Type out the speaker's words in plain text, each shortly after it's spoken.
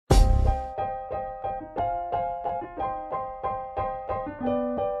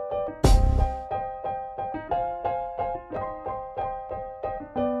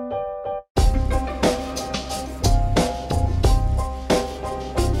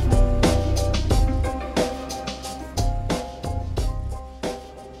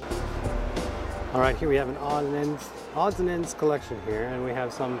Alright, here we have an odds and ends collection here, and we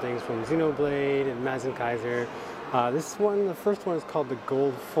have some things from Xenoblade and Mazen Kaiser. This one, the first one is called the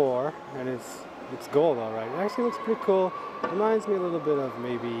Gold 4, and it's gold alright. It actually looks pretty cool. Reminds me a little bit of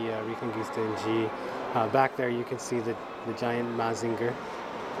maybe Reconquista in G. Back there you can see the giant Mazinger.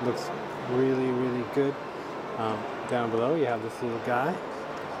 Looks really, really good. Down below you have this little guy,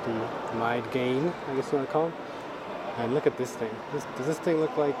 the Maid Gain, I guess you want to call him. And look at this thing. Does this thing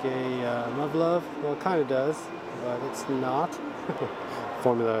look like a Muv-Luv? Well, it kind of does, but it's not.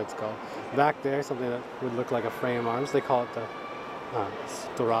 Formula it's called. Back there, something that would look like a frame arms. They call it the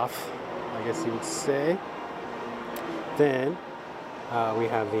Storaf, I guess you would say. Then we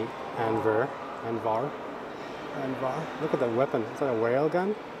have the Anvar. Look at that weapon. Is that a whale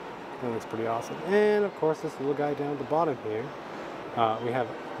gun? That looks pretty awesome. And of course, this little guy down at the bottom here. We have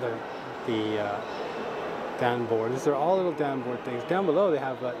the downboard. These are all little downboard things. Down below they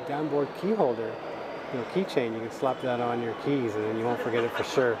have a downboard key holder, keychain. You can slap that on your keys and then you won't forget it for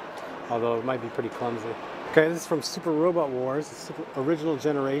sure, although it might be pretty clumsy. Okay, this is from Super Robot Wars, Super Original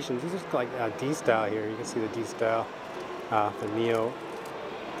Generations. These are like D-style here. You can see the D-style, the Neo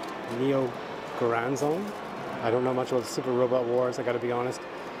Garanzon. I don't know much about the Super Robot Wars, I gotta be honest.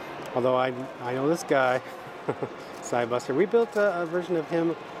 Although I know this guy, Cybuster. We built a version of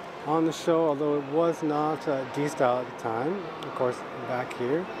him on the show, although it was not D-style at the time. Of course, back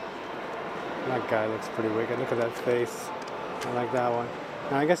here, that guy looks pretty wicked. Look at that face. I like that one.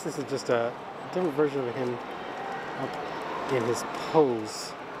 And I guess this is just a different version of him up in his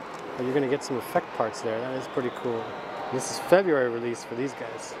pose. But you're going to get some effect parts there. That is pretty cool. This is February release for these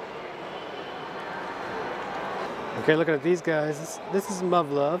guys. Okay, looking at these guys, this is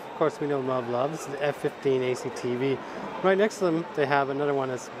Muv-Luv. Of course, we know Muv-Luv. This is the F-15 ACTV. Right next to them, they have another one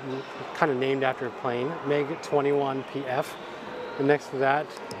that's kind of named after a plane, MiG-21PF. And next to that,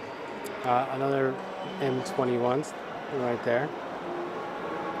 another M21s right there.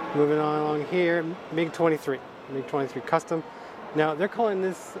 Moving on along here, MiG-23 Custom. Now, they're calling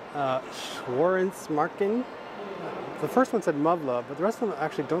this Schwarzmarken. The first one said Muv-Luv, but the rest of them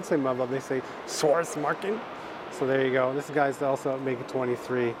actually don't say Muv-Luv. They say Schwarzmarken. So there you go. This guy's also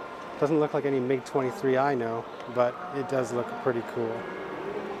MiG-23. Doesn't look like any MiG-23 I know, but it does look pretty cool.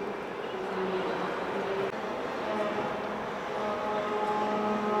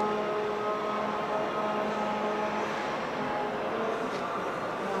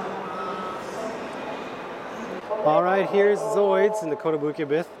 Alright, here's Zoids in the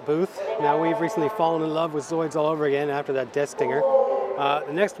Kotobukiya booth. Now we've recently fallen in love with Zoids all over again after that Death Stinger.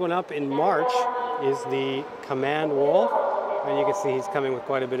 The next one up in March is the Command Wolf, and you can see he's coming with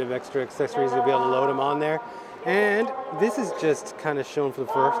quite a bit of extra accessories. You'll be able to load them on there. And this is just kind of shown for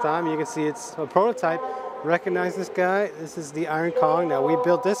the first time. You can see it's a prototype. Recognize this guy? This is the Iron Kong. Now we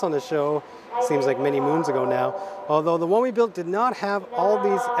built this on the show, seems like many moons ago now, although the one we built did not have all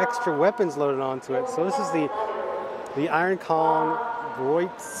these extra weapons loaded onto it. So this is the Iron Kong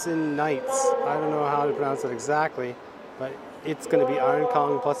Broitsen Knights. I don't know how to pronounce it exactly, but it's going to be Iron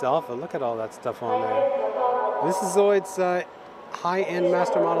Kong plus Alpha. Look at all that stuff on there. This is Zoid's high-end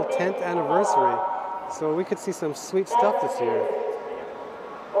Master Model 10th anniversary. So we could see some sweet stuff this year.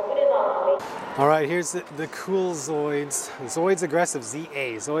 Alright, here's the cool Zoids. Zoids Aggressive,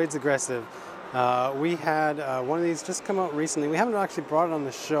 ZA. Zoids Aggressive. We had one of these just come out recently. We haven't actually brought it on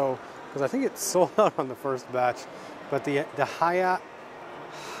the show because I think it sold out on the first batch. But the Hayate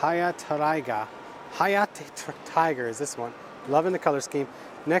Tiger is this one. Loving the color scheme.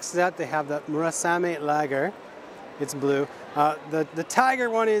 Next to that, they have the Murasame Lager. It's blue. The Tiger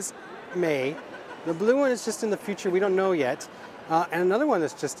one is May. The blue one is just in the future. We don't know yet. And another one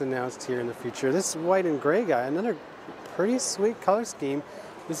that's just announced here in the future. This white and gray guy. Another pretty sweet color scheme.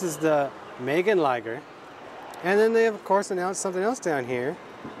 This is the Megan Lager. And then they have, of course, announced something else down here.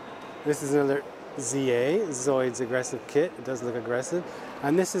 This is another ZA, Zoid's Aggressive Kit. It does look aggressive.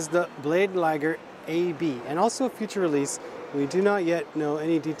 And this is the Blade Lager AB. And also a future release. We do not yet know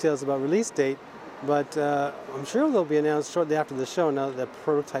any details about release date, but I'm sure they'll be announced shortly after the show now that the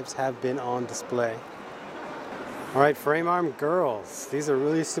prototypes have been on display. Alright, frame arm girls. These are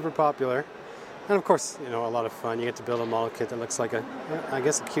really super popular. And of course, a lot of fun. You get to build a model kit that looks like I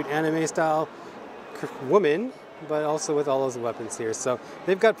guess a cute anime style woman, but also with all those weapons here. So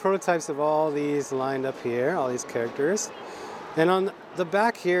they've got prototypes of all these lined up here, all these characters. And on the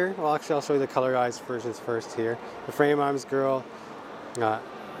back here, well, actually I'll show you the colorized versions first here. The frame arms girl,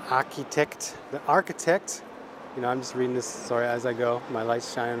 architect, the architect. I'm just reading this, sorry, as I go. My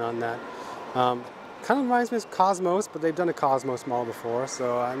light's shining on that. Kind of reminds me of Cosmos, but they've done a Cosmos model before,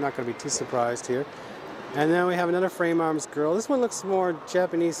 so I'm not going to be too surprised here. And then we have another frame arms girl. This one looks more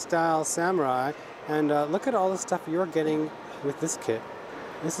Japanese style samurai. And look at all the stuff you're getting with this kit.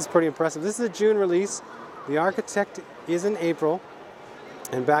 This is pretty impressive. This is a June release. The Architect is in April.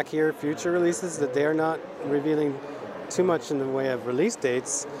 And back here, future releases that they are not revealing too much in the way of release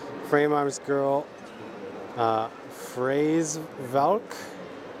dates. Frame Arms Girl, Phrase Valk,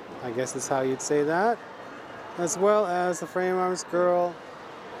 I guess is how you'd say that. As well as the Frame Arms Girl,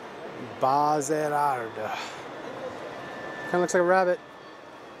 Bazerard. Kind of looks like a rabbit.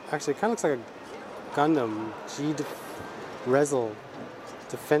 Actually, kind of looks like a Gundam Rezel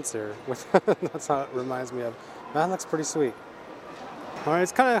Defensor. That's how it reminds me of. That looks pretty sweet. All right,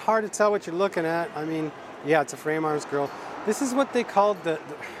 it's kind of hard to tell what you're looking at. I mean, yeah, it's a Frame Arms Girl. This is what they called the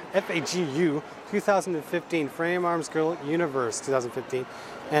FAGU 2015 Frame Arms Girl Universe 2015,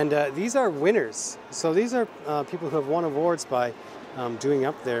 and these are winners. So these are people who have won awards by doing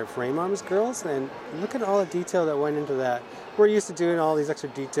up their Frame Arms Girls, and look at all the detail that went into that. We're used to doing all these extra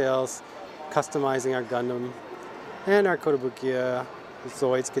details, customizing our Gundam and our Kotobukiya,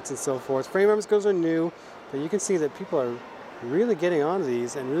 Zoids kits and so forth. Frame Arms Girls are new, but you can see that people are really getting onto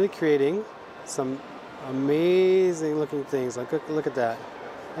these and really creating some amazing looking things. Like look at that.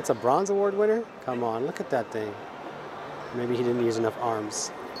 That's a Bronze Award winner? Come on, look at that thing. Maybe he didn't use enough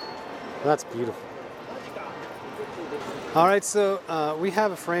arms. That's beautiful. All right, so we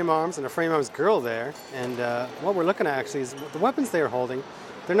have a Frame Arms and a Frame Arms Girl there, and what we're looking at actually is the weapons they are holding.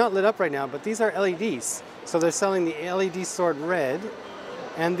 They're not lit up right now, but these are LEDs. So they're selling the LED Sword Red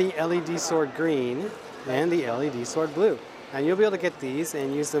and the LED Sword Green and the LED Sword Blue. And you'll be able to get these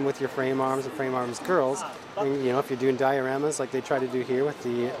and use them with your Frame Arms and Frame Arms Girls. And, you know, if you're doing dioramas like they try to do here with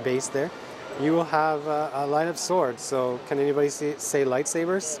the base there, you will have a light-up sword. So can anybody say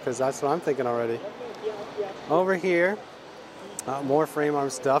lightsabers? Because that's what I'm thinking already. Over here, more Frame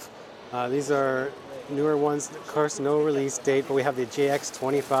Arms stuff. These are newer ones, of course, no release date, but we have the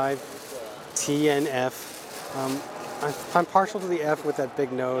JX25 TNF. I'm partial to the F with that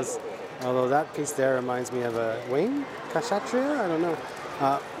big nose, although that piece there reminds me of a wing? Kashatra? I don't know.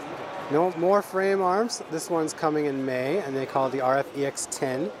 No more Frame Arms. This one's coming in May, and they call it the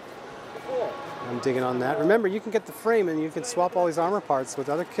RFEX10. I'm digging on that. Remember, you can get the frame, and you can swap all these armor parts with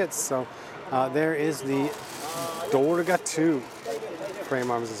other kits. So there is the Dorga 2 Frame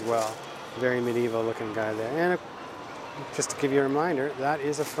Arms as well. Very medieval looking guy there. And just to give you a reminder, that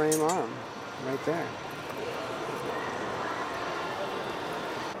is a frame arm right there.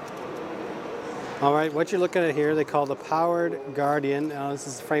 All right, what you're looking at here, they call the Powered Guardian. This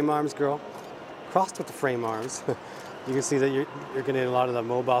is the Frame Arms Girl, crossed with the Frame Arms. You can see that you're going to get a lot of the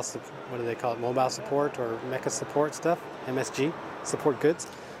mobile, what do they call it, mobile support or mecha support stuff, MSG, support goods.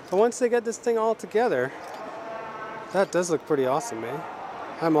 But once they get this thing all together, that does look pretty awesome, man.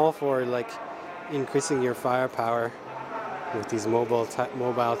 I'm all for like increasing your firepower with these mobile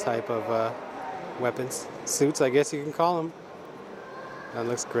type of weapons. Suits, I guess you can call them. That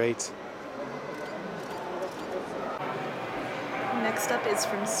looks great. Next up is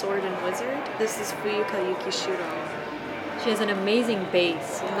from Sword and Wizard. This is Fuyuka Yukishiro. She has an amazing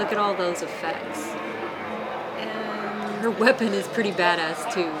base. Look at all those effects. And her weapon is pretty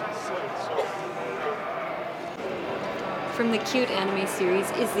badass too. From the cute anime series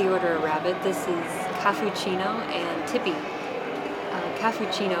Is the Order a Rabbit, this is Cappuccino and Tippy.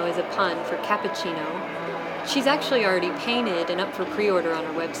 Cappuccino is a pun for cappuccino. She's actually already painted and up for pre-order on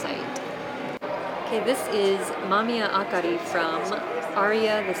her website. Okay, this is Mamiya Akari from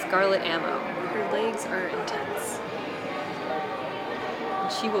Arya the Scarlet Ammo. Her legs are intense.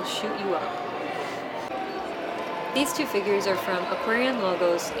 And she will shoot you up. These two figures are from Aquarian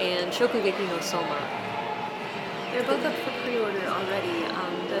Logos and Shokugeki no Soma. They're both up for pre-order already,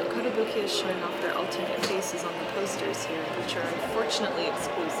 but Kotobukiya is showing off their alternate faces on the posters here, which are unfortunately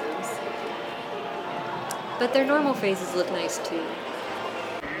exclusives. But their normal faces look nice too.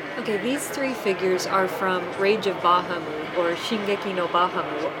 Okay, these three figures are from Rage of Bahamut, or Shingeki no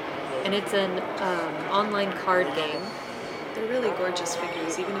Bahamut, and it's an online card game. They're really gorgeous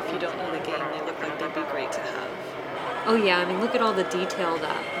figures. Even if you don't know the game, they look like they'd be great to have. Oh yeah, I mean, look at all the detail,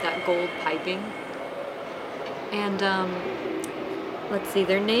 that gold piping. And, let's see,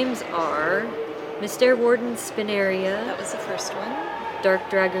 their names are Mr. Warden Spinaria. That was the first one. Dark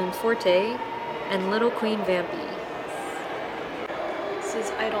Dragoon Forte, and Little Queen Vampy. This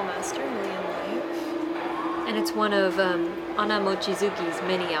is Idolmaster, Million Life. And it's one of Anna Mochizuki's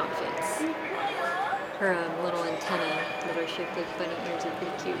mini outfits. Her little antenna that are shaped like bunny ears are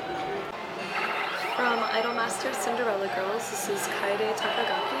pretty cute. From Idolmaster Cinderella Girls, this is Kaede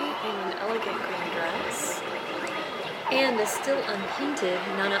Takagaki in an elegant green dress. And a still unpainted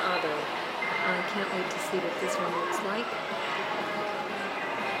Nana Abe. I can't wait to see what this one looks like.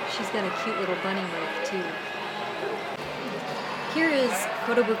 she's got a cute little bunny mouth too. Here is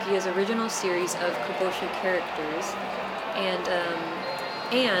Kotobukiya's original series of Koboshi characters, and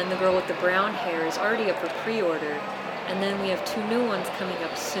Anne, the girl with the brown hair, is already up for pre-order, and then we have 2 new ones coming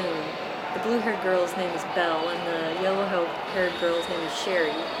up soon. The blue-haired girl's name is Belle, and the yellow-haired girl's name is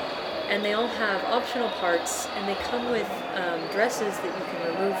Sherry. And they all have optional parts, and they come with dresses that you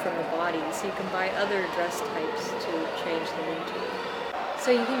can remove from the body, so you can buy other dress types to change them into. So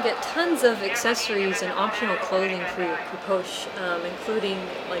you can get tons of accessories and optional clothing for your kuposh, including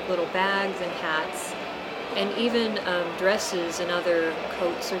like little bags and hats, and even dresses and other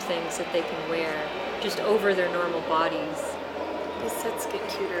coats or things that they can wear just over their normal bodies. These sets get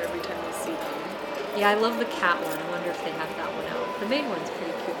cuter every time you see them. Yeah, I love the cat one. I wonder if they have that one out. The maid one's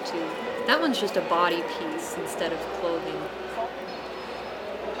pretty cute too. That one's just a body piece instead of clothing.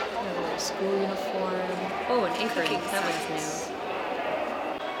 A school uniform. Oh, an apron. That one's new.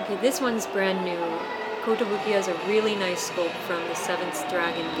 Okay, this one's brand new. Kotobukiya has a really nice sculpt from the 7th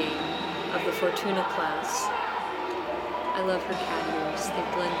Dragon game of the Fortuna class. I love her cat ears. They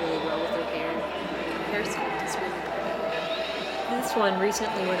blend really well with her hair. Her hair sculpt is really pretty. This one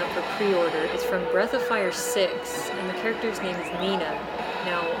recently went up for pre-order. It's from Breath of Fire 6, and the character's name is Nina.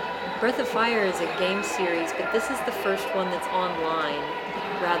 Now, Breath of Fire is a game series, but this is the first one that's online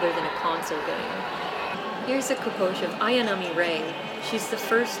rather than a console game. Here's a kuposh of Ayanami Rei. She's the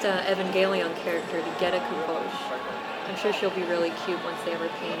first Evangelion character to get a kuposh. I'm sure she'll be really cute once they have her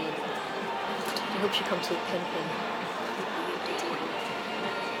painted. I hope she comes with Pen.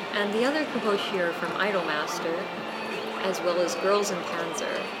 And the other kuposh here are from Idolmaster, as well as Girls in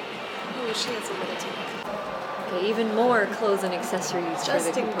Panzer. Oh, she has a little too. Okay, even more clothes and accessories Just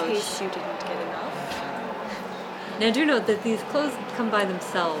for the in kuposh. case you didn't get enough. Now do note that these clothes come by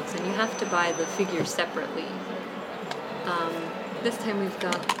themselves, and you have to buy the figure separately. This time we've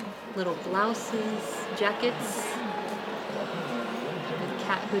got little blouses, jackets, with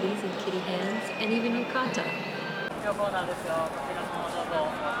cat hoodies and kitty hands, and even yukata.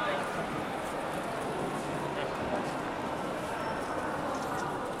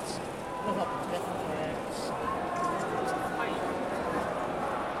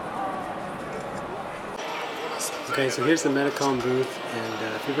 Okay, so here's the Medicom booth,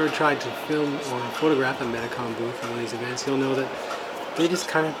 and if you've ever tried to film or photograph a Medicom booth at one of these events, you'll know that they just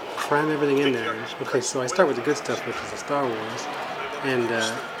kind of cram everything in there. Okay, so I start with the good stuff, which is the Star Wars, and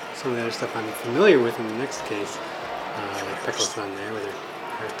some of the other stuff I'm familiar with in the next case, like Pecco-san there with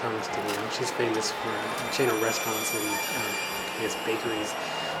her tongue sticking out. She's famous for a chain of restaurants and I guess bakeries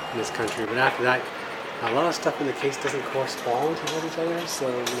in this country. But after that, a lot of stuff in the case doesn't correspond to each other, so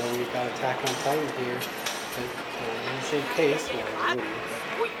we've got Attack on Titan here. But, in the same case,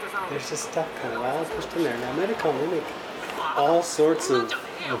 there's just stuff kind of all pushed in there. Now, Medicom, they make all sorts of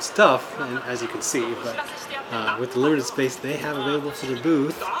stuff, and as you can see, but with the limited space they have available for the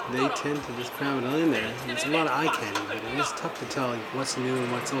booth, they tend to just cram it all in there. And it's a lot of eye candy, but it is tough to tell what's new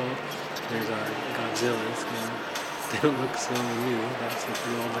and what's old. There's our Godzillas. They don't look so new. That's like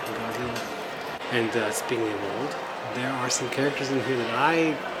an old looking Godzilla. And speaking of old, there are some characters in here that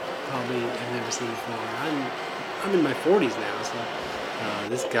I probably have never seen before. I'm in my 40s now, so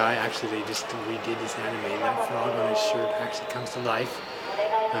this guy, actually they just redid this anime. That frog on his shirt actually comes to life.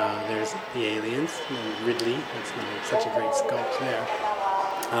 There's the aliens, and Ridley, that's not such a great sculpt there.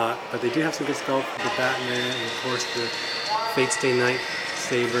 But they do have some good sculpt for the Batman, and of course the Fate Stay Night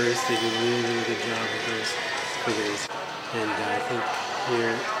sabers. They do a really, really good job with those figures. And I think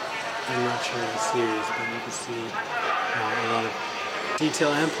here, I'm not sure of the series, but you can see a lot of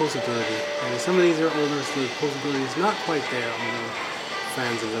detail and posability. And some of these are older, so the posability is not quite there, although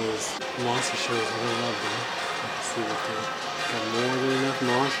fans of those monster shows will love them. You can see that they've got more than enough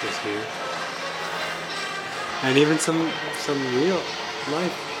monsters here. And even some real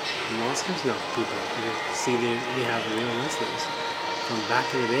life monsters? No, people. You can see they have real wrestlers from back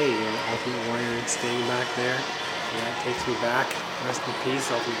in the day. Ultimate Warrior staying back there. And that takes me back. Rest in peace,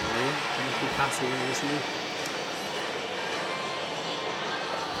 Ultimate Warrior. Thank you, passing away recently.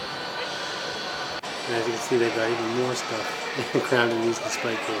 And as you can see, they've got even more stuff crammed in these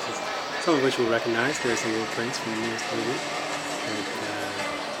display cases. Some of which we'll recognize. There's some little prints from the newest movie. And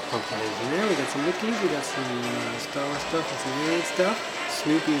Pumpkin's in there. We got some Mickeys. We got some Star Wars stuff and some alien stuff.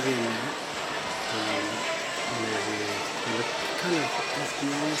 Snoopy's in there. And there's they look kind of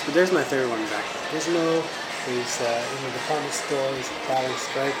mysterious. But there's my third one back there. Gizmo. There's in the department store. There's Prowling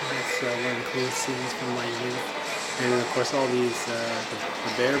Strike. That's one of the coolest scenes from my youth. And of course all these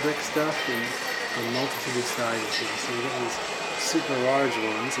the bear brick stuff and a multitude of sizes here. So we get these super large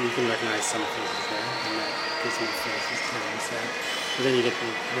ones, and you can recognize some faces there, and that gives me faces too. But then you get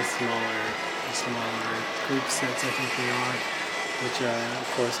the smaller group sets, I think they are, which are, of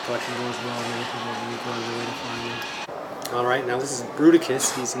course, collectible as well. Many people really go out of their way to find them. Alright, now this is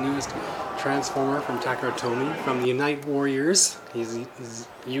Bruticus. He's the newest Transformer from Takara Tomy from the Unite Warriors. He's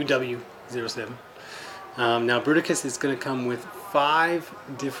UW07. Now Bruticus is going to come with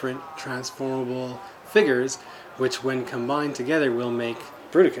 5 different transformable figures, which when combined together will make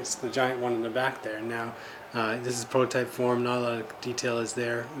Bruticus, the giant one in the back there. Now this is prototype form, not a lot of detail is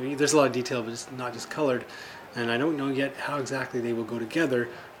there. I mean, there's a lot of detail, but it's not just colored. And I don't know yet how exactly they will go together,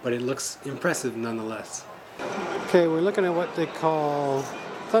 but it looks impressive nonetheless. Okay, we're looking at what they call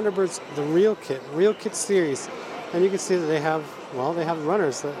Thunderbird's the Real Kit series. And you can see that they have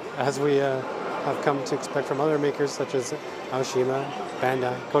runners, as we have come to expect from other makers such as Aoshima,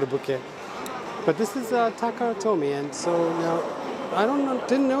 Bandai, Kotobukiya. But this is Takara Tomy, and so now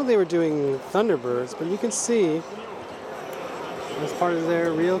didn't know they were doing Thunderbirds, but you can see as part of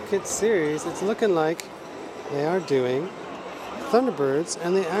their Real Kit series, it's looking like they are doing Thunderbirds,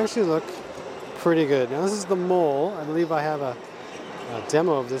 and they actually look pretty good. Now this is the mole. I believe I have a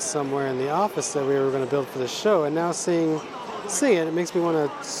demo of this somewhere in the office that we were going to build for the show, and now seeing it makes me want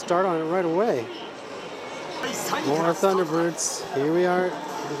to start on it right away. More Thunderbirds. Here we are.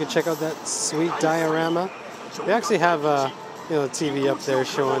 You can check out that sweet diorama. They actually have the TV up there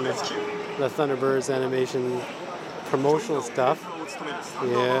showing the Thunderbirds animation promotional stuff.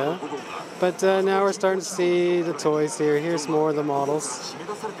 Yeah. But now we're starting to see the toys here. Here's more of the models.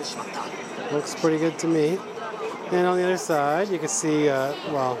 Looks pretty good to me. And on the other side, you can see,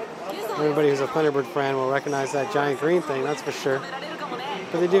 everybody who's a Thunderbird fan will recognize that giant green thing, that's for sure.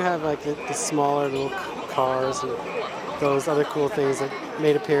 But they do have like the smaller little cars and those other cool things that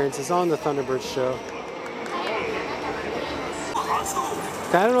made appearances on the Thunderbird show.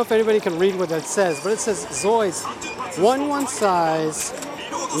 I don't know if anybody can read what that says, but it says Zoids, one size,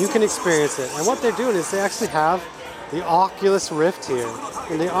 you can experience it. And what they're doing is they actually have the Oculus Rift here.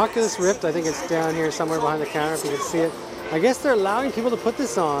 And the Oculus Rift, I think it's down here somewhere behind the counter if you can see it. I guess they're allowing people to put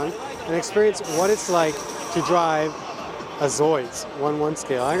this on and experience what it's like to drive a Zoids 1/1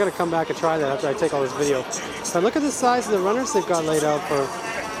 scale. I'm going to come back and try that after I take all this video. But look at the size of the runners they've got laid out for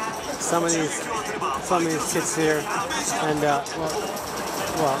some of these kits here. And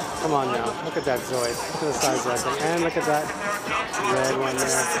well, come on now. Look at that Zoid. Look at the size of that thing. And look at that red one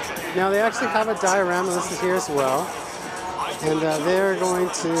there. Now they actually have a diorama listed here as well. And they're going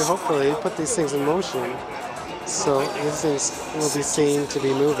to hopefully put these things in motion. So these things will be seen to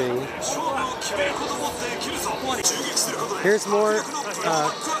be moving. Here's more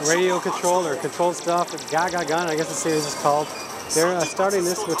radio control or control stuff. Gaga Gun, I guess the series is called. They're starting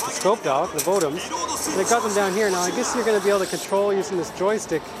this with the Scope Dog, the Votems. They got them down here. Now I guess you're going to be able to control using this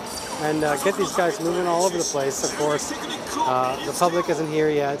joystick and get these guys moving all over the place. Of course, the public isn't here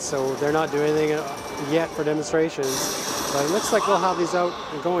yet, so they're not doing anything yet for demonstrations. But it looks like we'll have these out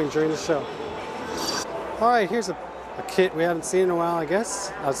and going during the show. Alright, here's a kit we haven't seen in a while, I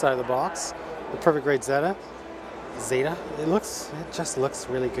guess, outside of the box. The Perfect Grade Zeta. It just looks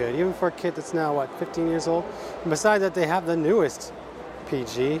really good, even for a kit that's now, 15 years old. And besides that, they have the newest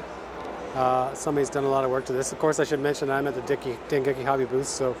PG. Somebody's done a lot of work to this. Of course, I should mention I'm at the Dengeki Hobby booth,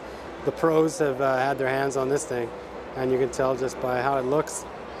 so the pros have had their hands on this thing. And you can tell just by how it looks.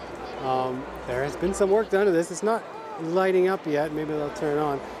 There has been some work done to this. It's not lighting up yet. Maybe they'll turn it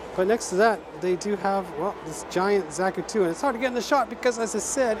on. But next to that, they do have, this giant Zaku 2. And it's hard to get in the shot because, as I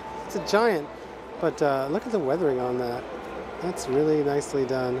said, it's a giant. But look at the weathering on that. That's really nicely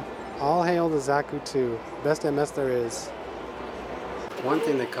done. All hail the Zaku 2. Best MS there is. One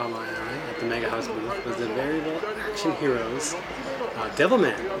thing that caught my eye at the Mega House booth was the Variable Action Heroes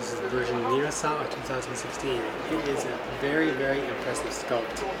Devilman. This is the version Nirasawa 2016. It is a very, very impressive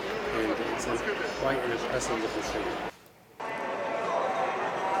sculpt. And it's quite an impressive looking figure.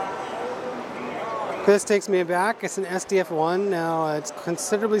 This takes me back. It's an SDF-1. Now it's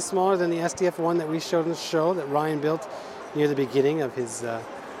considerably smaller than the SDF-1 that we showed in the show that Ryan built near the beginning of his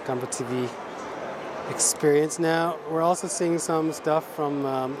Gamba TV experience. Now we're also seeing some stuff from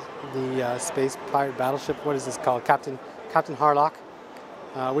the Space Pirate Battleship. What is this called? Captain Harlock.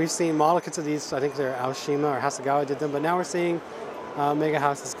 We've seen model kits of these. I think they're Aoshima or Hasegawa did them, but now we're seeing Mega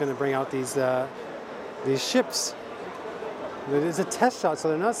House is going to bring out these ships. It is a test shot, so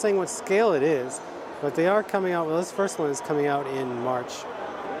they're not saying what scale it is. But they are coming out, this first one is coming out in March.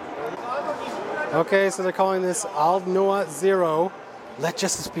 Okay, so they're calling this Al Noah Zero, Let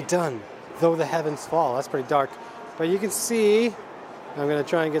Justice Be Done, Though the Heavens Fall. That's pretty dark. But you can see, I'm going to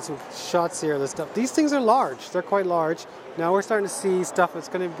try and get some shots here of this stuff. These things are large, they're quite large. Now we're starting to see stuff that's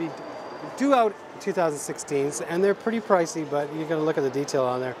going to be due out 2016, and they're pretty pricey, but you got to look at the detail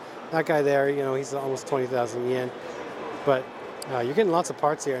on there. That guy there, you know, he's almost 20,000 yen. But you're getting lots of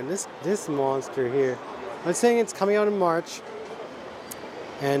parts here, and this monster here, I'm saying it's coming out in March,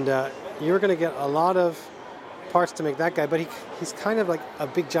 and you're going to get a lot of parts to make that guy, but he's kind of like a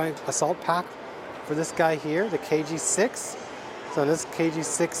big giant assault pack for this guy here, the KG6. So this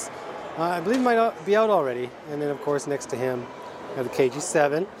KG6, I believe might be out already, and then of course next to him, we have the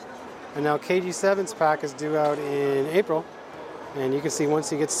KG7, and now KG7's pack is due out in April, and you can see once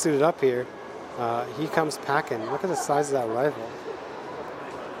he gets suited up here, he comes packing. Look at the size of that rifle.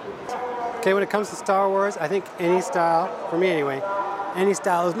 Okay, when it comes to Star Wars, I think any style, for me anyway, any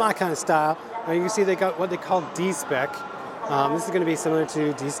style is my kind of style. Now you can see they got what they call D-Spec. This is going to be similar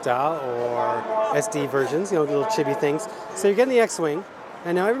to D-Style or SD versions, you know, the little chibi things. So you're getting the X-Wing,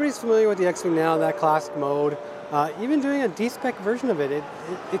 and now everybody's familiar with the X-Wing now, that classic mode. Even doing a D-Spec version of it,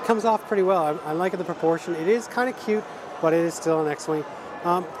 it comes off pretty well. I like the proportion. It is kind of cute, but it is still an X-Wing.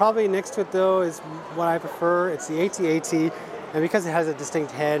 Probably next to it though is what I prefer. It's the AT-AT, and because it has a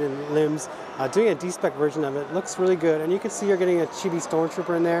distinct head and limbs, doing a D-Spec version of it looks really good. And you can see you're getting a chibi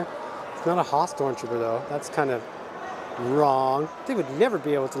stormtrooper in there. It's not a Hoth stormtrooper though. That's kind of wrong. They would never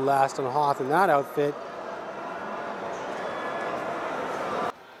be able to last on Hoth in that outfit.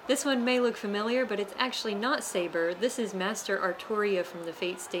 This one may look familiar, but it's actually not Saber. This is Master Arturia from the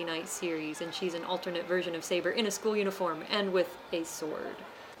Fate Stay Night series, and she's an alternate version of Saber in a school uniform and with a sword.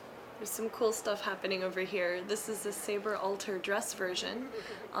 There's some cool stuff happening over here. This is the Saber Alter dress version.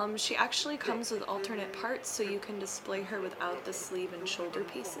 She actually comes with alternate parts, so you can display her without the sleeve and shoulder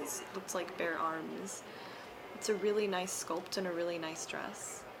pieces. Looks like bare arms. It's a really nice sculpt and a really nice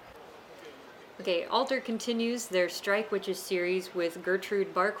dress. Okay, Alter continues their Strike Witches series with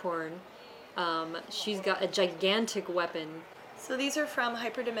Gertrude Barkhorn. She's got a gigantic weapon. So these are from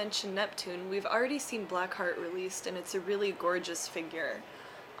Hyperdimension Neptune. We've already seen Blackheart released, and it's a really gorgeous figure.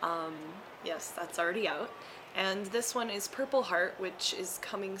 Yes, that's already out. And this one is Purple Heart, which is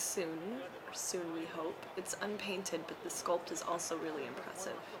coming soon. Or soon, we hope. It's unpainted, but the sculpt is also really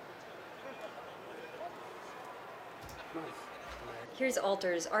impressive. Here's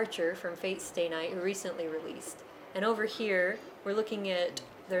Alter's Archer from Fate Stay Night, who recently released. And over here, we're looking at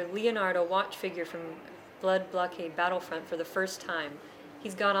their Leonardo watch figure from Blood Blockade Battlefront for the first time.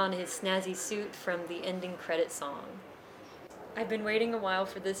 He's got on his snazzy suit from the ending credit song. I've been waiting a while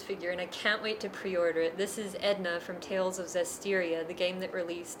for this figure, and I can't wait to pre-order it. This is Edna from Tales of Zestiria, the game that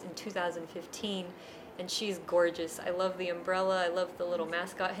released in 2015, and she's gorgeous. I love the umbrella, I love the little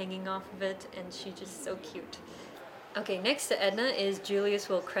mascot hanging off of it, and she's just so cute. Okay, next to Edna is Julius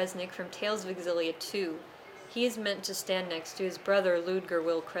Will Kresnik from Tales of Exilia 2. He is meant to stand next to his brother Ludger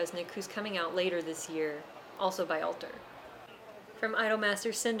Will Kresnik, who's coming out later this year, also by Alter. From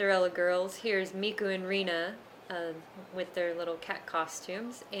Idolmaster Cinderella Girls, here's Miku and Rina with their little cat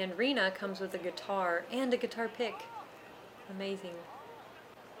costumes, and Rina comes with a guitar and a guitar pick. Amazing.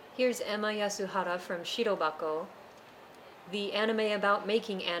 Here's Emma Yasuhara from Shirobako, the anime about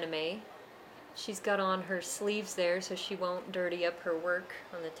making anime. She's got on her sleeves there so she won't dirty up her work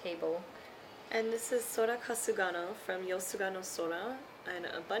on the table. And this is Sora Kasugano from Yosugano Sora, and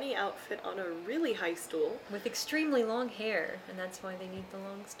a bunny outfit on a really high stool. With extremely long hair, and that's why they need the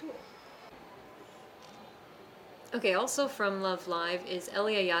long stool. Okay, also from Love Live is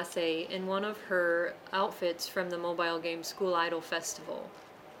Elia Yase in one of her outfits from the mobile game School Idol Festival.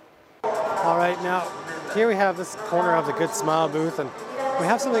 Alright, now here we have this corner of the Good Smile booth, and we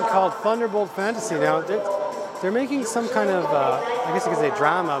have something called Thunderbolt Fantasy. Now they're making some kind of, I guess you could say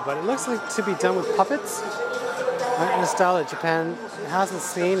drama, but it looks like to be done with puppets in a style that Japan hasn't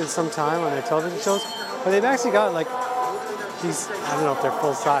seen in some time on their television shows. But they've actually got like these, I don't know if they're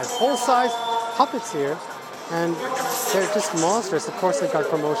full-size puppets here, and they're just monstrous. Of course they've got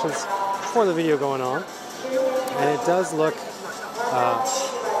promotions for the video going on, and it does look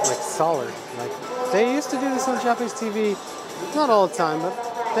like solid. Like they used to do this on Japanese TV, not all the time,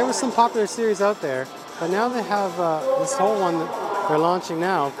 but there was some popular series out there. But now they have this whole one that they're launching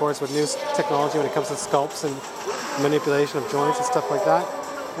now, of course, with new technology when it comes to sculpts and manipulation of joints and stuff like that.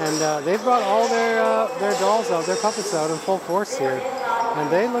 And they've brought all their dolls out, their puppets out in full force here, and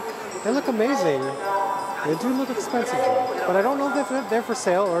they look amazing. They do look expensive, but I don't know if they're for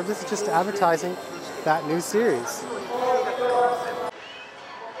sale or if this is just advertising that new series.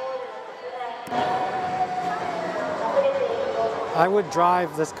 I would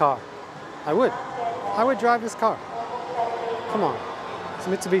drive this car. I would drive this car. Come on. It's a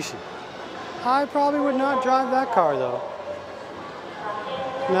Mitsubishi. I probably would not drive that car though.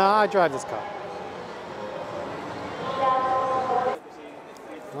 No, I drive this car.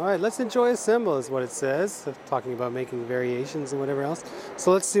 All right, let's enjoy assemble is what it says. Talking about making variations and whatever else.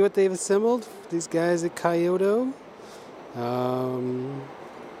 So let's see what they've assembled. These guys at Kaiyodo.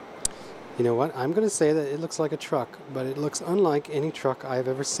 You know what? I'm going to say that it looks like a truck, but it looks unlike any truck I've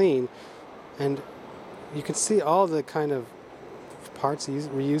ever seen. And you can see all the kind of parts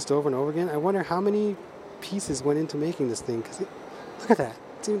reused over and over again. I wonder how many pieces went into making this thing. Because look at that.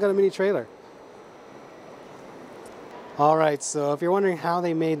 It's even got a mini trailer. Alright, so if you're wondering how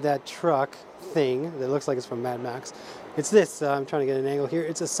they made that truck thing that looks like it's from Mad Max, it's this. I'm trying to get an angle here.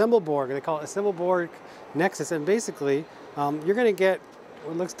 It's Assemble Board. They call it Assemble Board Nexus. And basically, you're going to get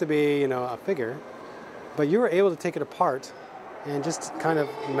what looks to be, a figure. But you were able to take it apart and just kind of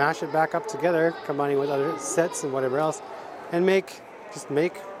mash it back up together, combining with other sets and whatever else, and make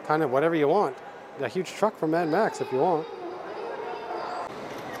kind of whatever you want. A huge truck from Mad Max if you want.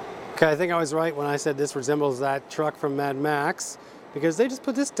 Okay, I think I was right when I said this resembles that truck from Mad Max, because they just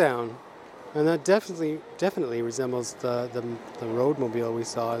put this down, and that definitely resembles the roadmobile we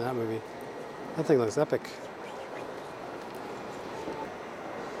saw in that movie. That thing looks epic.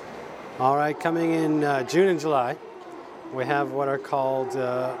 All right, coming in June and July, we have what are called,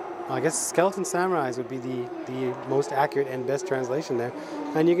 I guess Skeleton Samurais would be the most accurate and best translation there.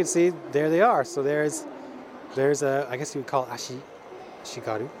 And you can see, there they are. So there's a, I guess you would call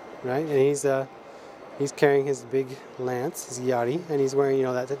Ashigaru, right? And he's carrying his big lance, his yari, and he's wearing,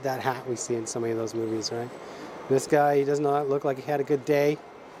 that hat we see in so many of those movies, right? This guy, he does not look like he had a good day.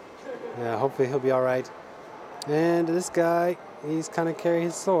 Hopefully he'll be all right. And this guy, he's kind of carrying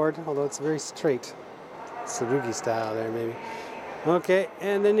his sword, although it's very straight. Tsurugi style there, maybe. Okay,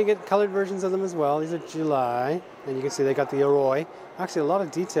 and then you get colored versions of them as well. These are July, and you can see they got the Yoroi. Actually, a lot of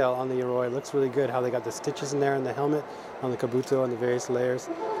detail on the Yoroi. It looks really good how they got the stitches in there on the helmet, on the kabuto, and the various layers.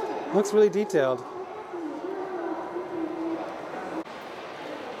 Looks really detailed.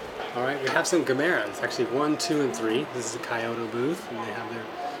 All right, we have some Gameras. Actually, 1, 2, and 3. This is the Kaiyodo booth, and they have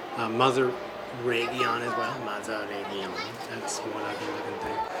their Mother Region as well. Mother Region. That's one ugly looking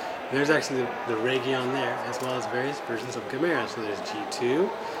thing. And there's actually the Region there, as well as various versions of Gamera. So there's G2,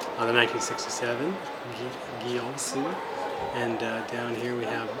 the 1967, Gyosu, and down here we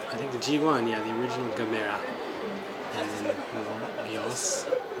have, I think the G1, the original Gamera. And then Gyos,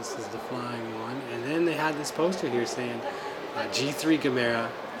 this is the flying one. And then they had this poster here saying G3 Gamera,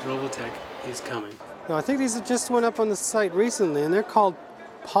 Robotech is coming. Now I think these just went up on the site recently, and they're called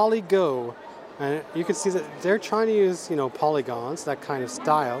Polygo. And you can see that they're trying to use, polygons, that kind of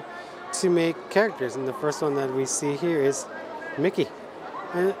style, to make characters. And the first one that we see here is Mickey.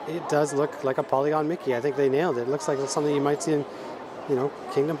 And it does look like a polygon Mickey. I think they nailed it. It looks like something you might see in,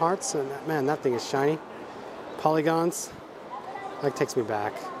 Kingdom Hearts. And man, that thing is shiny. Polygons. That takes me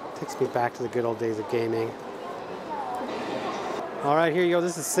back. Takes me back to the good old days of gaming. All right, here you go.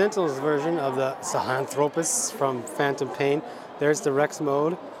 This is Sentinel's version of the Sahelanthropus from Phantom Pain. There's the Rex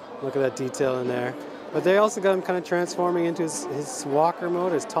mode. Look at that detail in there. But they also got him kind of transforming into his walker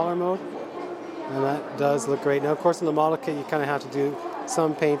mode, his taller mode. And that does look great. Now, of course, in the model kit, you kind of have to do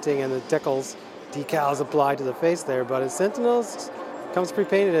some painting and the decals applied to the face there. But in Sentinels, comes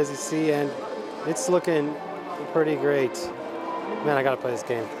pre-painted, as you see, and it's looking pretty great. Man, I gotta play this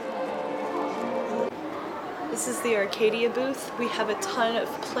game. This is the Arcadia booth. We have a ton of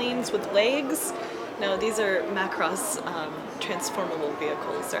planes with legs. No, these are Macross transformable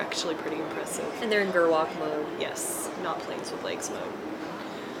vehicles. They're actually pretty impressive. And they're in Gerwalk mode. Yes, not planes with legs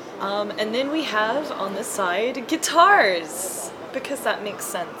mode. And then we have, on this side, guitars, because that makes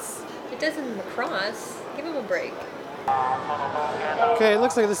sense. It does in Macross. Give him a break. Okay, it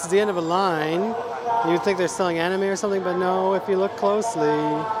looks like this is the end of a line. You'd think they're selling anime or something, but no, if you look closely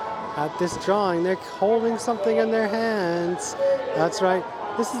at this drawing, they're holding something in their hands. That's right.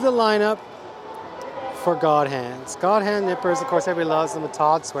 This is the lineup for God Hands. God Hand nippers, of course, everybody loves them.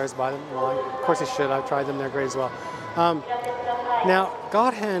 Todd swears by them. Well, of course he should. I've tried them. They're great as well. Now,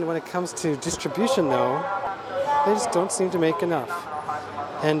 God Hand, when it comes to distribution, though, they just don't seem to make enough.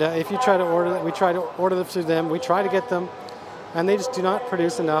 And if you try to order them, we try to order them through them. We try to get them, and they just do not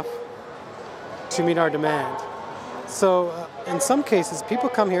produce enough to meet our demand. So, in some cases, people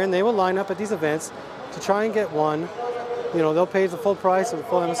come here and they will line up at these events to try and get one. They'll pay the full price or the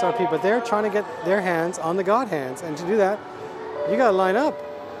full MSRP, but they're trying to get their hands on the God Hands. And to do that, you gotta line up.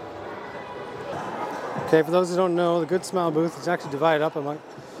 Okay, for those who don't know, the Good Smile booth is actually divided up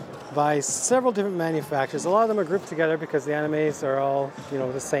by several different manufacturers. A lot of them are grouped together because the animes are all,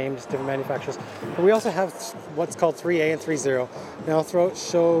 the same, just different manufacturers. But we also have what's called 3A and 3.0. Now I'll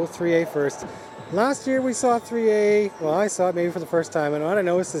show 3A first. Last year we saw 3A, well, I saw it maybe for the first time, and what I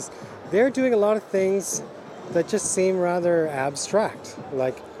noticed is they're doing a lot of things that just seem rather abstract.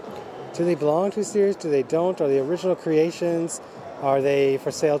 Like, do they belong to a series? Do they don't? Are they original creations? Are they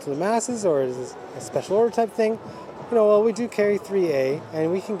for sale to the masses, or is this a special order type thing? You know, well, we do carry 3A,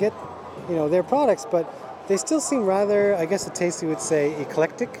 and we can get, you know, their products, but they still seem rather, I guess the tasty would say,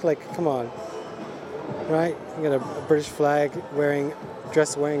 eclectic. Like, come on, right? You got a British flag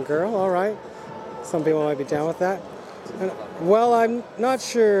dress wearing girl. All right, some people might be down with that. And, well, I'm not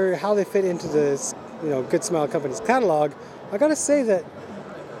sure how they fit into this, you know, Good Smile Company's catalog. I gotta say that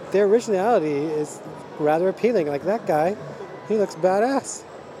their originality is rather appealing. Like that guy, he looks badass.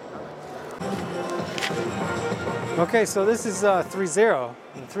 Okay, so this is 3.0.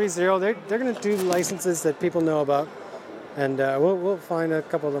 3.0, they're going to do licenses that people know about, and we'll find a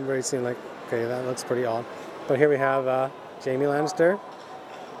couple of them very soon. Like, okay, that looks pretty odd. But here we have Jamie Lannister.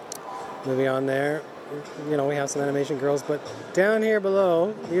 Moving on there, you know, we have some animation girls, but down here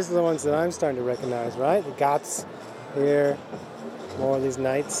below, these are the ones that I'm starting to recognize, right? The Gots here. More of these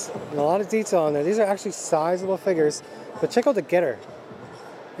knights. And a lot of detail on there. These are actually sizable figures. But check out the Getter.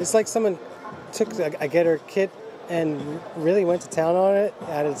 It's like someone took a Getter kit and really went to town on it,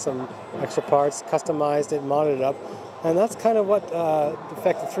 added some extra parts, customized it, modded it up. And that's kind of what the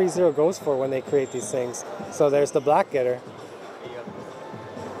effect the 3.0 goes for when they create these things. So there's the Black Getter.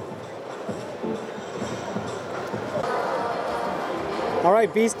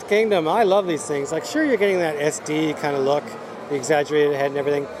 Alright, Beast Kingdom. I love these things. Like, sure, you're getting that SD kind of look, the exaggerated head and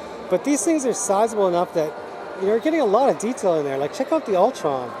everything, but these things are sizable enough that you're getting a lot of detail in there. Like, check out the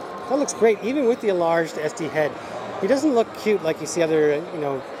Ultron. That looks great, even with the enlarged SD head. He doesn't look cute like you see other, you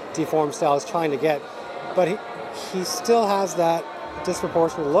know, deformed styles trying to get, but he still has that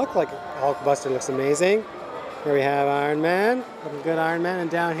disproportionate look. Like, Hulkbuster looks amazing. Here we have Iron Man, looking good Iron Man, and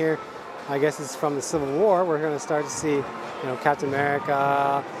down here, I guess it's from the Civil War. We're going to start to see, you know, Captain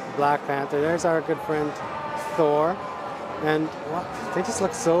America, Black Panther. There's our good friend Thor. And they just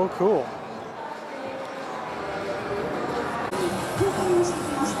look so cool.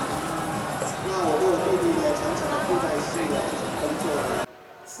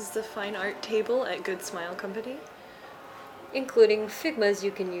 This is the fine art table at Good Smile Company. Including Figmas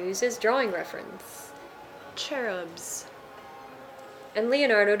you can use as drawing reference. Cherubs. And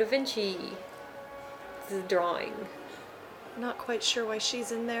Leonardo da Vinci. This is a drawing. Not quite sure why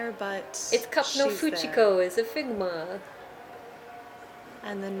she's in there, but It's Kapno Fujiko as a Figma.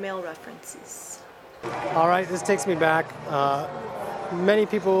 And then male references. All right, this takes me back. Many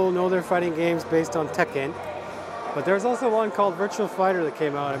people know their fighting games based on Tekken, but there's also one called Virtua Fighter that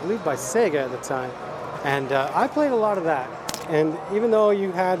came out, I believe, by Sega at the time. And I played a lot of that. And even though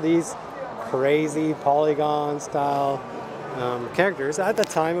you had these crazy polygon-style characters, at the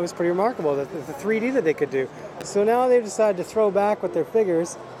time it was pretty remarkable, the 3D that they could do. So now they've decided to throw back with their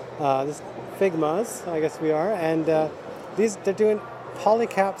figures, this Figmas, I guess we are, and they're doing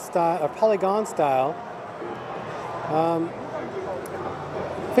polycap style or polygon style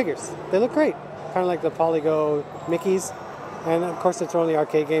figures. They look great, kind of like the Polygo Mickeys, and of course they're throwing the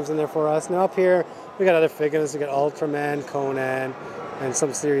arcade games in there for us. Now up here we got other figures. We got Ultraman, Conan, and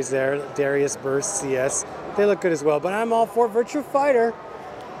some series there, Darius Burst, CS. They look good as well, but I'm all for Virtua Fighter.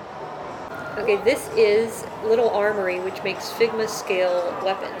 Okay, this is Little Armory, which makes Figma scale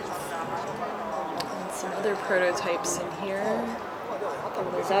weapons. And some other prototypes in here.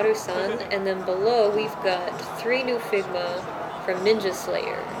 Zaru-san, and then below we've got 3 new Figma from Ninja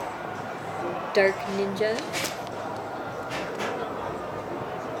Slayer. Dark Ninja.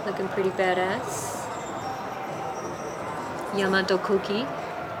 Looking pretty badass. Yamato Koki.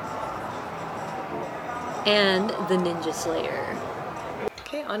 And the Ninja Slayer.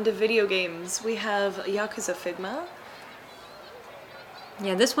 Okay, on to video games. We have Yakuza Figma.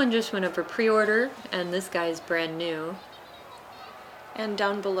 Yeah, this one just went up for pre-order, and this guy's brand new. And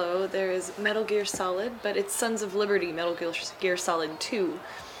down below there is Metal Gear Solid, but it's Sons of Liberty Metal Gear Solid 2.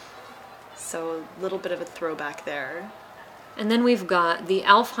 So a little bit of a throwback there. And then we've got the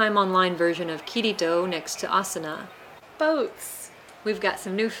Alfheim Online version of Kirito next to Asuna. Boats! We've got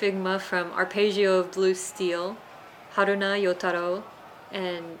some new Figma from Arpeggio of Blue Steel, Haruna Yotaro,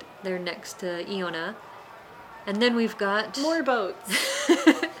 and they're next to Iona. And then we've got more boats!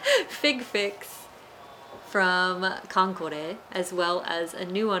 Fig Fix from Kankore, as well as a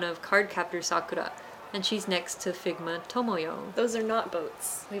new one of Cardcaptor Sakura, and she's next to Figma Tomoyo. Those are not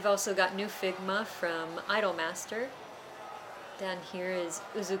boats. We've also got new Figma from Idolmaster. Down here is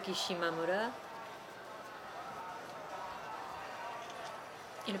Uzuki Shimamura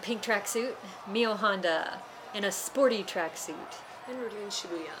in a pink tracksuit, Mio Honda in a sporty tracksuit, And Rudin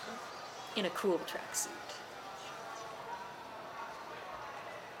Shibuya in a cool tracksuit.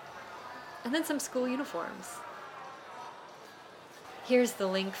 and then some school uniforms. Here's the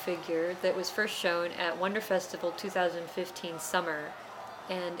Link figure that was first shown at Wonder Festival 2015 summer,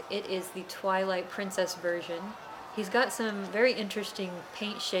 and it is the Twilight Princess version. He's got some very interesting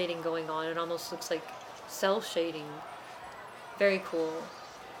paint shading going on. It almost looks like cell shading. Very cool.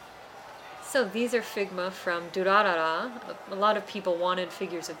 So these are Figma from Durarara. A lot of people wanted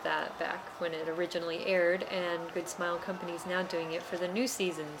figures of that back when it originally aired, and Good Smile Company is now doing it for the new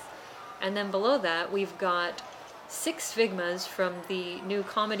seasons. And then below that, we've got 6 Figmas from the new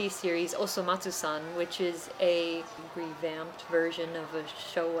comedy series Osomatsu-san, which is a revamped version of a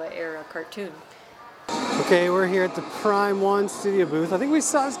Showa-era cartoon. Okay, we're here at the Prime 1 studio booth. I think we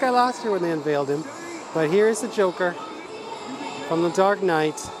saw this guy last year when they unveiled him. But here's the Joker from The Dark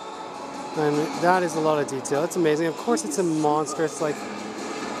Knight. And that is a lot of detail. It's amazing. Of course it's a monster. It's like,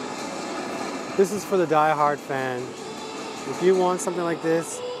 this is for the die-hard fan. If you want something like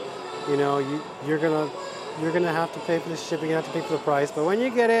this, you know, you're gonna have to pay for the shipping, you have to pay for the price. But when you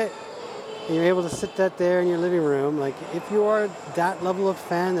get it, and you're able to sit that there in your living room, like if you are that level of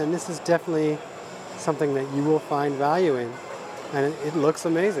fan, then this is definitely something that you will find value in. And it looks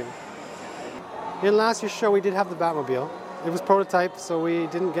amazing. In last year's show, we did have the Batmobile. It was prototype, so we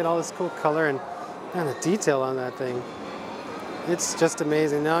didn't get all this cool color and the detail on that thing. It's just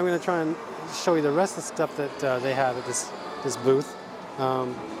amazing. Now I'm going to try and show you the rest of the stuff that they have at this booth.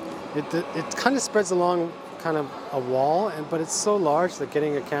 It kind of spreads along kind of a wall, but it's so large that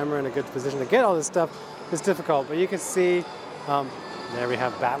getting a camera in a good position to get all this stuff is difficult. But you can see, there we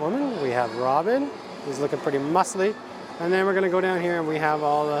have Batwoman, we have Robin, who's looking pretty muscly, and then we're going to go down here and we have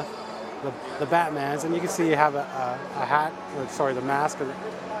all the Batmans, and you can see you have a hat, or sorry, the mask,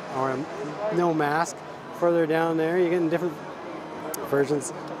 or no mask. Further down there, you're getting different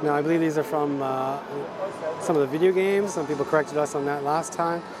versions. Now, I believe these are from some of the video games. Some people corrected us on that last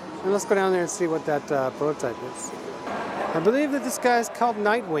time. And let's go down there and see what that prototype is. I believe that this guy is called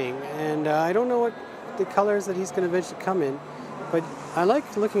Nightwing, and I don't know what the colors that he's going to eventually come in, but I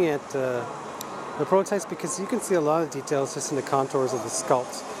like looking at the prototypes because you can see a lot of details just in the contours of the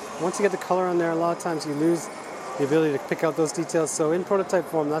sculpts. Once you get the color on there, a lot of times you lose the ability to pick out those details. So in prototype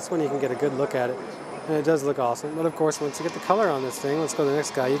form, that's when you can get a good look at it. And it does look awesome. But of course, once you get the color on this thing, let's go to the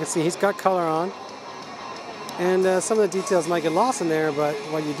next guy. You can see he's got color on. And some of the details might get lost in there, but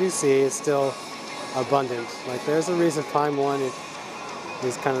what you do see is still abundant. Like there's a reason Prime 1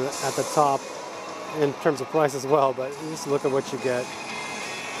 is kind of at the top in terms of price as well, but just look at what you get.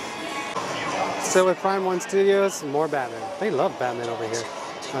 Still with Prime 1 Studios, more Batman. They love Batman over here.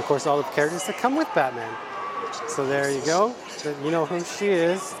 And of course, all the characters that come with Batman. So there you go. You know who she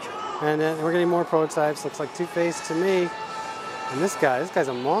is. And then we're getting more prototypes. Looks like Two-Face to me. And this guy's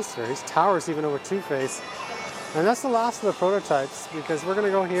a monster. He towers even over Two-Face. And that's the last of the prototypes, because we're going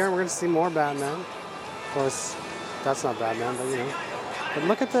to go here and we're going to see more Batman. Of course, that's not Batman, but you know. But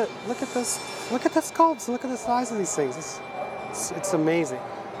look at the sculpts. Look at the size of these things. It's amazing.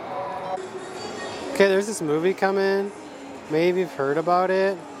 Okay, there's this movie coming. Maybe you've heard about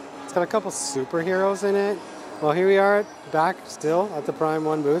it. It's got a couple superheroes in it. Well, here we are back still at the Prime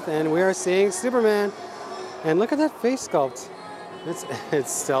 1 booth, and we are seeing Superman. And look at that face sculpt.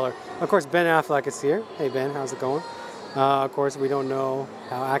 It's stellar. Of course, Ben Affleck is here. Hey Ben, how's it going? Of course, we don't know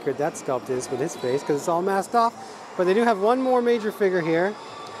how accurate that sculpt is with his face because it's all masked off. But they do have one more major figure here,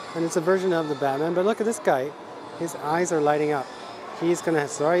 and it's a version of the Batman. But look at this guy. His eyes are lighting up. He's gonna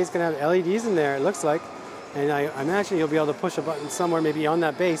have LEDs in there, it looks like. And I imagine you'll be able to push a button somewhere maybe on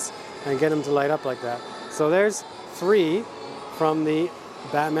that base and get him to light up like that. So there's 3 from the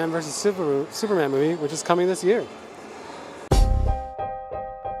Batman vs. Superman movie, which is coming this year.